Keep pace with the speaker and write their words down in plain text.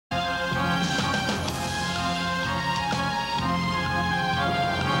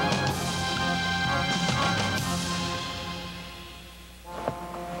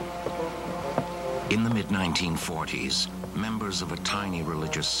mid-1940s, members of a tiny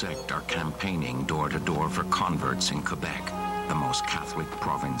religious sect are campaigning door to door for converts in Quebec, the most Catholic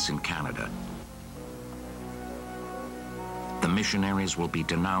province in Canada. The missionaries will be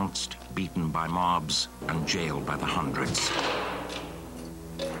denounced, beaten by mobs, and jailed by the hundreds.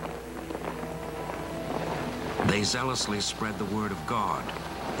 They zealously spread the word of God.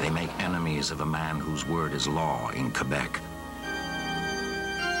 They make enemies of a man whose word is law in Quebec.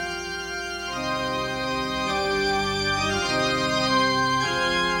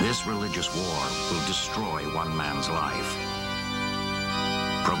 This religious war will destroy one man's life,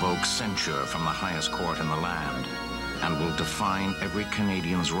 provoke censure from the highest court in the land, and will define every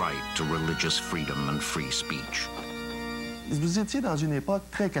Canadian's right to religious freedom and free speech. Vous étiez dans une époque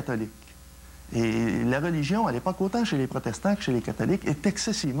très catholique. Et la religion, à l'époque, autant chez les protestants que chez les catholiques, est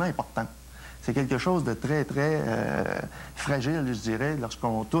excessivement importante. C'est quelque chose de très, très fragile, je dirais,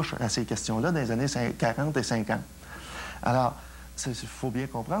 lorsqu'on touche à ces questions-là dans les années 40 et 50. Alors, il faut bien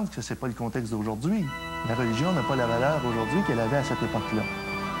comprendre que ce n'est pas le contexte d'aujourd'hui. La religion n'a pas la valeur aujourd'hui qu'elle avait à cette époque-là.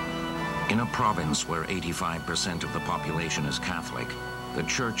 In a province where 85% of the population is Catholic, the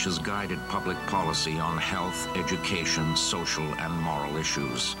Church has guided public policy on health, education, social, and moral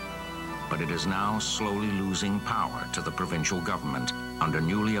issues. But it is now slowly losing power to the provincial government under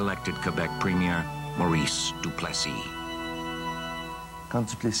newly elected Quebec Premier Maurice Duplessis. Quand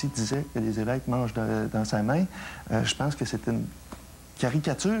Duplessis disait que les évêques mangent dans sa main, je pense que c'est une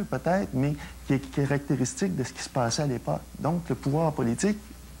caricature peut-être, mais qui est caractéristique de ce qui se passait à l'époque. Donc le pouvoir politique,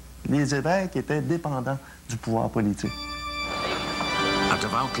 les évêques étaient dépendants du pouvoir politique. A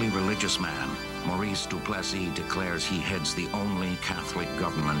devoutly religious man, Maurice Duplessis declares he heads the only Catholic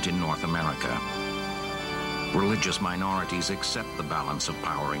government in North America. Religious minorities accept the balance of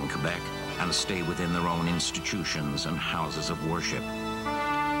power in Quebec and stay within their own institutions and houses of worship.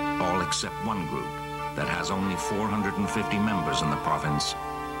 All except one group that has only 450 members in the province,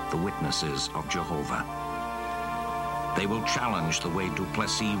 the Witnesses of Jehovah. They will challenge the way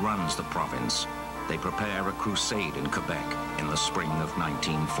Duplessis runs the province. They prepare a crusade in Quebec in the spring of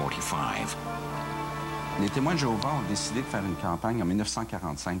 1945. Les témoins de Jéhovah ont décidé de faire une campagne en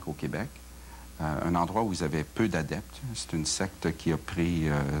 1945 au Québec, un endroit où ils avaient peu d'adeptes. C'est une secte qui a pris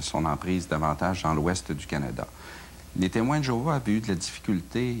son emprise davantage dans l'ouest du Canada. Les témoins de Jéhovah avaient eu de la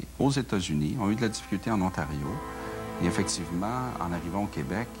difficulté aux États-Unis, ont eu de la difficulté en Ontario, et effectivement, en arrivant au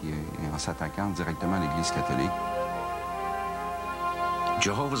Québec et en s'attaquant directement à l'Église catholique.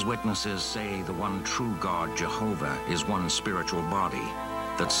 Jehovah's Witnesses say the one true God, Jehovah, is one spiritual body,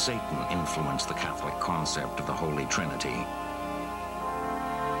 that Satan influenced the Catholic concept of the Holy Trinity.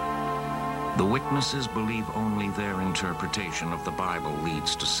 The Witnesses believe only their interpretation of the Bible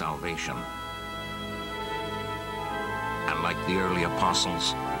leads to salvation. And like the early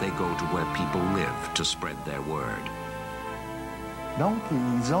apostles, they go to where people live to spread their word. Donc,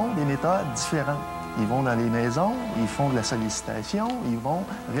 ils ont des méthodes différentes. Ils vont dans les maisons, ils font de la sollicitation, ils vont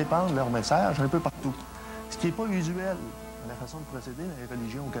répandre leur message un peu partout. Ce qui n'est pas usuel dans la façon de procéder dans les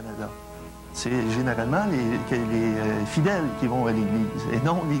religions au Canada. C'est généralement les fidèles qui vont à l'Église, et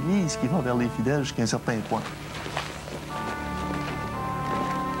non l'Église qui va vers les fidèles jusqu'à un certain point.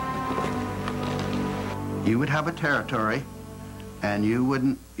 You would have a territory, and you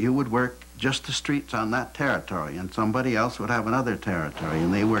would work just the streets on that territory, and somebody else would have another territory,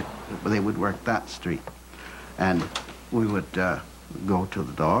 and they would work that street. And we would go to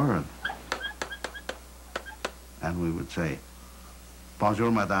the door, and we would say,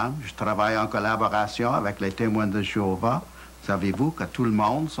 "Bonjour, madame, je travaille en collaboration avec les témoins de Jéhovah. Savez-vous que tout le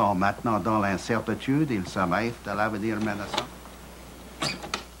monde sont maintenant dans l'incertitude, ils sommeillent de l'avenir menaçant?"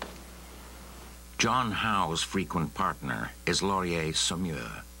 John Howe's frequent partner is Laurier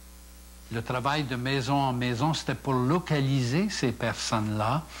Saumur. Le travail de maison en maison, c'était pour localiser ces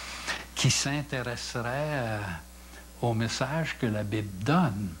personnes-là qui s'intéresseraient au message que la Bible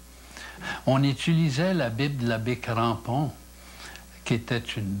donne. On utilisait la Bible de l'abbé Crampon, qui était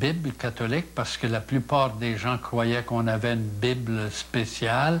une Bible catholique, parce que la plupart des gens croyaient qu'on avait une Bible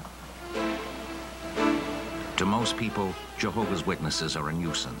spéciale. To most people, Jehovah's Witnesses are a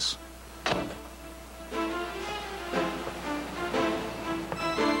nuisance.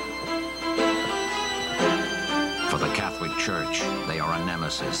 For the Catholic Church, they are a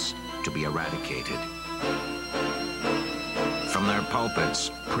nemesis to be eradicated. From their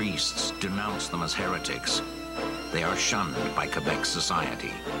pulpits, priests denounce them as heretics. They are shunned by Quebec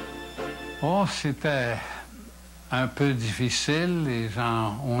society. Oh, c'était un peu difficile. Les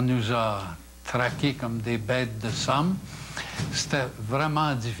gens, on nous a traqués comme des bêtes de somme. C'était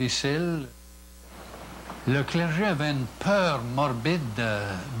vraiment difficile. Le clergé avait une peur morbide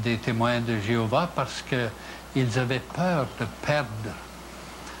des témoins de Jéhovah parce qu'ils avaient peur de perdre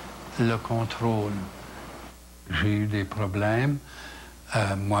le contrôle. J'ai eu des problèmes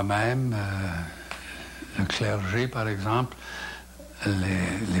moi-même. Le clergé, par exemple,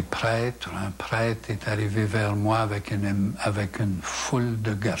 les prêtres, un prêtre est arrivé vers moi avec une foule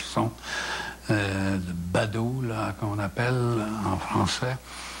de garçons, de badauds, là, qu'on appelle en français,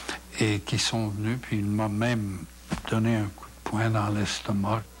 et qui sont venus, puis il m'a même donné un coup de poing dans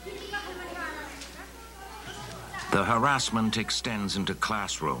l'estomac. The harassment extends into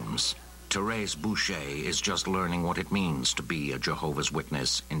classrooms. Thérèse Boucher is just learning what it means to be a Jehovah's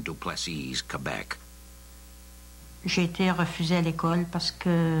Witness in Duplessis, Quebec. J'ai été refusée à l'école parce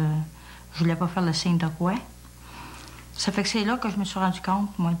que je voulais pas faire le signe de croix. Ça fait que c'est là que je me suis rendu compte,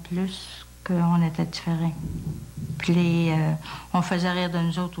 moi de plus, qu'on était différents. Puis on faisait rire de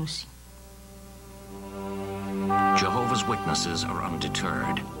nous autres aussi. Jehovah's Witnesses are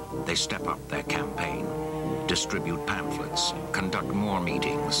undeterred. They step up their campaign, distribute pamphlets, conduct more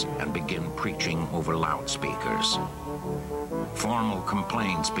meetings, and begin preaching over loudspeakers. Formal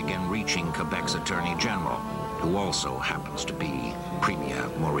complaints begin reaching Quebec's Attorney General, who also happens to be Premier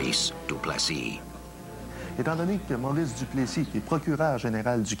Maurice Duplessis. Étant donné que Maurice Duplessis, qui est procureur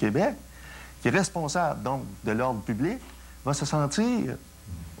général du Québec, qui est responsable donc de l'ordre public, va se sentir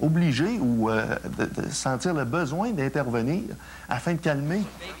obligé ou de sentir le besoin d'intervenir afin de calmer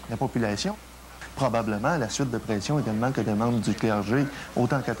la population. Probablement, à la suite de pression également que des membres du clergé,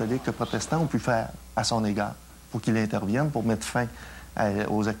 autant catholiques que protestants, ont pu faire à son égard pour qu'il intervienne pour mettre fin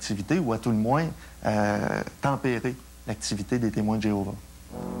aux activités ou à tout le moins tempérer l'activité des témoins de Jéhovah.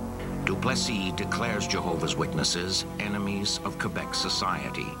 Duplessis declares Jehovah's Witnesses enemies of Quebec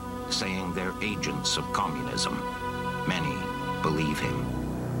society, saying they're agents of communism. Many believe him.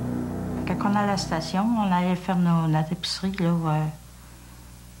 Quand on allait à la station, on allait faire notre épicerie, là,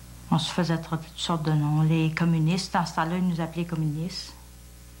 on se faisait traiter toutes sortes de noms. Les communistes, dans ce temps-là, ils nous appelaient communistes.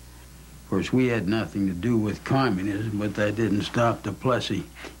 Of course, we had nothing to do with communism, but that didn't stop Duplessis.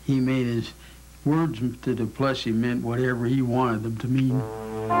 He made his words to Duplessis meant whatever he wanted them to mean.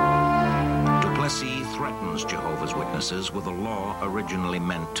 Duplessis threatens Jehovah's Witnesses with a law originally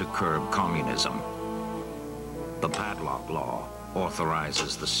meant to curb communism. The padlock law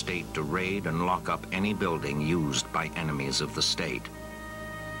authorizes the state to raid and lock up any building used by enemies of the state.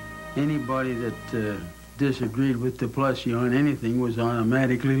 Anybody that disagreed with Duplessis on anything was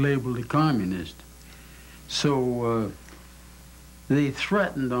automatically labeled a communist. So they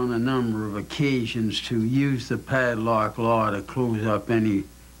threatened on a number of occasions to use the padlock law to close up any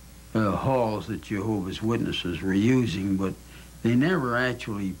halls that Jehovah's Witnesses were using, but they never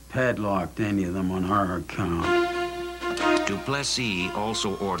actually padlocked any of them on our account. Duplessis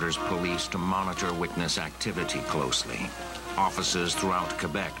also orders police to monitor witness activity closely. Officers throughout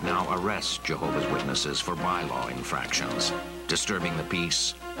Quebec now arrest Jehovah's Witnesses for bylaw infractions, disturbing the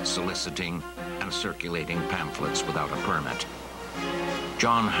peace, soliciting, and circulating pamphlets without a permit.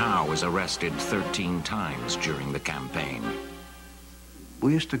 John Howe is arrested 13 times during the campaign.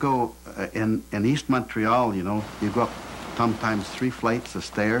 We used to go in East Montreal, you know, you go up sometimes 3 flights of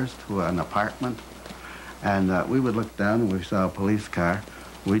stairs to an apartment, and we would look down and we saw a police car.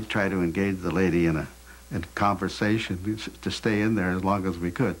 We'd try to engage the lady in conversation to stay in there as long as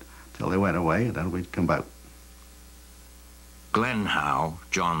we could till they went away, and then we'd come out. Glenn Howe,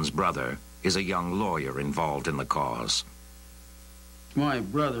 John's brother, is a young lawyer involved in the cause. My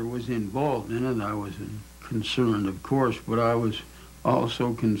brother was involved in it. I was concerned, of course, but I was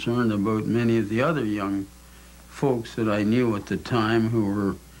also concerned about many of the other young folks that I knew at the time who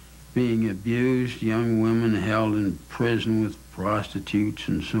were being abused, young women held in prison with prostitutes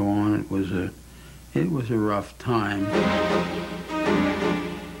and so on. It was a rough time.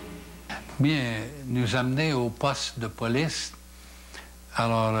 Bien, nous amener au poste de police.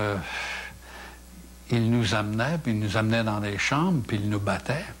 Alors, ils nous amenaient, puis ils nous amenaient dans les chambres, puis ils nous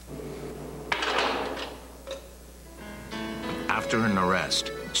battaient. After an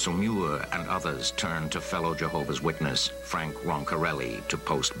arrest, Saumur and others turned to fellow Jehovah's Witness Frank Roncarelli to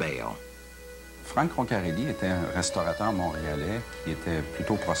post bail. Frank Roncarelli était un restaurateur montréalais qui était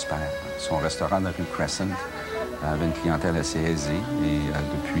plutôt prospère. Son restaurant de la rue Crescent avait une clientèle assez aisée et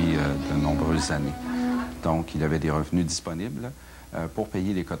depuis de nombreuses années. Donc, il avait des revenus disponibles pour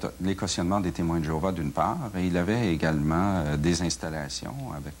payer les cautionnements des témoins de Jéhovah d'une part, et il avait également des installations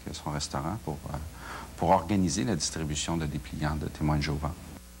avec son restaurant pour organiser la distribution de dépliants de témoins de Jéhovah.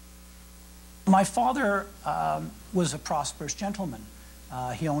 My father was a prosperous gentleman.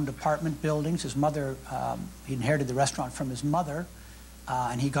 He owned apartment buildings. His mother, he inherited the restaurant from his mother.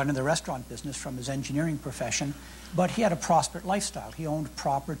 and he got into the restaurant business from his engineering profession, but he had a prosperous lifestyle. He owned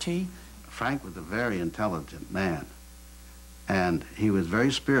property. Frank was a very intelligent man, and he was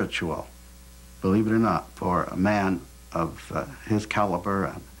very spiritual, believe it or not, for a man of his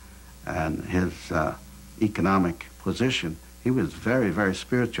caliber and his economic position. He was very, very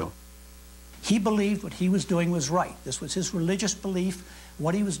spiritual. He believed what he was doing was right. This was his religious belief.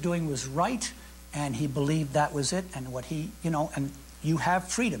 What he was doing was right, and he believed that was it, and what he, and you have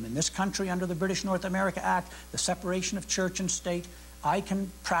freedom in this country under the British North America Act, the separation of church and state. I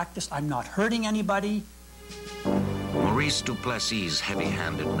can practice, I'm not hurting anybody. Maurice Duplessis'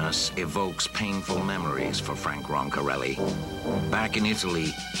 heavy-handedness evokes painful memories for Frank Roncarelli. Back in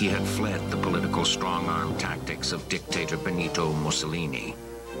Italy, he had fled the political strong-arm tactics of dictator Benito Mussolini.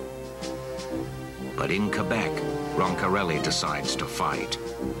 But in Quebec, Roncarelli decides to fight.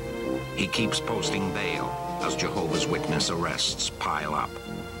 He keeps posting bail as Jehovah's Witness arrests pile up.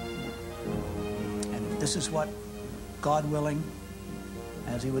 And this is what, God willing,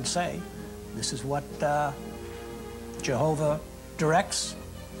 as he would say, this is what Jehovah directs,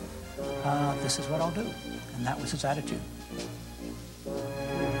 this is what I'll do. And that was his attitude.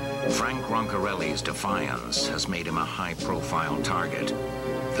 Frank Roncarelli's defiance has made him a high-profile target.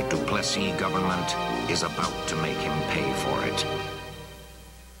 The Duplessis government is about to make him pay for it.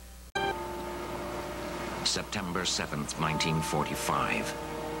 September 7th, 1945.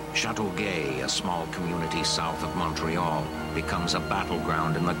 Châteauguay, a small community south of Montreal, becomes a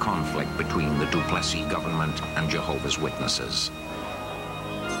battleground in the conflict between the Duplessis government and Jehovah's Witnesses.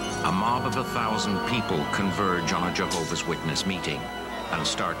 A mob of 1,000 people converge on a Jehovah's Witness meeting and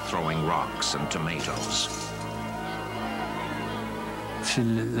start throwing rocks and tomatoes. C'est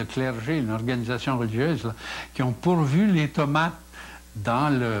le clergé, une organisation religieuse, là, qui ont pourvu les tomates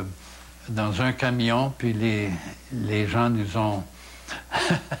dans un camion, puis les gens nous ont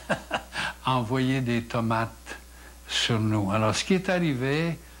envoyé des tomates sur nous. Alors, ce qui est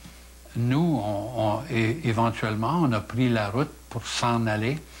arrivé, nous, éventuellement, on a pris la route pour s'en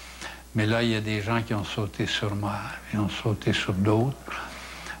aller, mais là, il y a des gens qui ont sauté sur moi, ils ont sauté sur d'autres,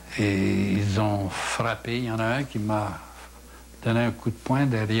 et ils ont frappé. Il y en a un qui m'a donné un coup de poing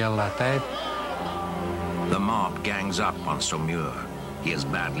derrière la tête. The mob gangs up on Saumur. He is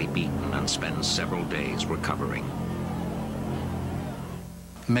badly beaten and spends several days recovering.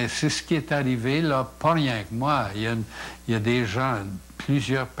 Mais c'est ce qui est arrivé, là, pas rien que moi. Il y a des gens,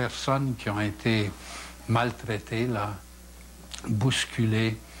 plusieurs personnes qui ont été maltraitées, là,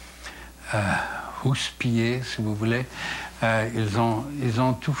 bousculées, houspillées, si vous voulez. Ils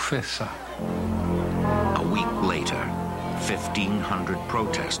ont tout fait ça. A week later, 1,500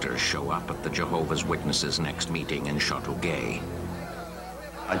 protesters show up at the Jehovah's Witnesses' next meeting in Châteauguay.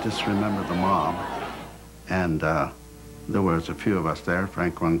 I just remember the mob, and there was a few of us there.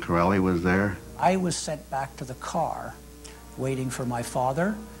 Frank Roncarelli was there. I was sent back to the car, waiting for my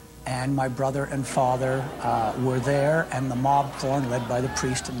father, and my brother and father were there, and the mob formed, led by the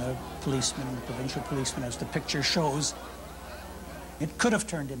priest and the policeman, the provincial policeman, as the picture shows. It could have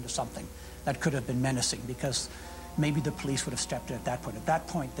turned into something that could have been menacing, because maybe the police would have stepped in at that point. At that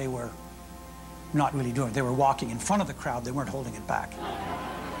point, they were not really doing it. They were walking in front of the crowd. They weren't holding it back.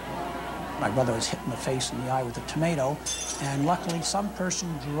 My brother was hit in the face and the eye with a tomato, and luckily some person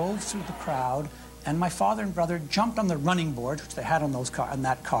drove through the crowd, and my father and brother jumped on the running board, which they had on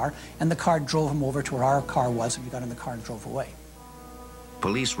that car, and the car drove them over to where our car was, and we got in the car and drove away.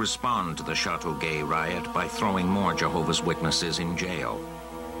 Police respond to the Châteauguay riot by throwing more Jehovah's Witnesses in jail.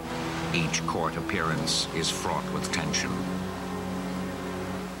 Each court appearance is fraught with tension.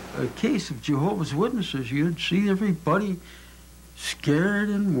 A case of Jehovah's Witnesses, you'd see everybody scared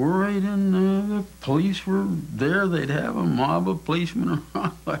and worried, and the police were there. They'd have a mob of policemen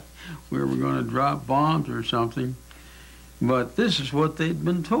around like we were going to drop bombs or something. But this is what they'd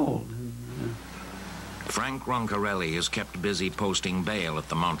been told. Frank Roncarelli is kept busy posting bail at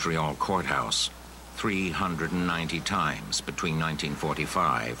the Montreal courthouse 390 times between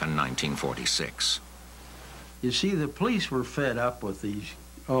 1945 and 1946. You see, the police were fed up with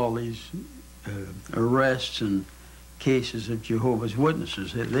all these arrests and cases of Jehovah's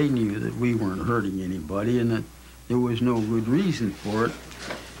Witnesses. They knew that we weren't hurting anybody and that there was no good reason for it.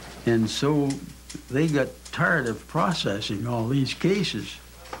 And so they got tired of processing all these cases.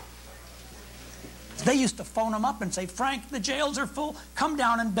 They used to phone him up and say, Frank, the jails are full. Come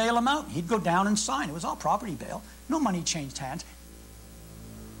down and bail him out. He'd go down and sign. It was all property bail. No money changed hands.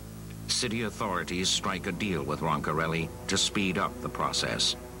 City authorities strike a deal with Roncarelli to speed up the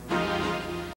process.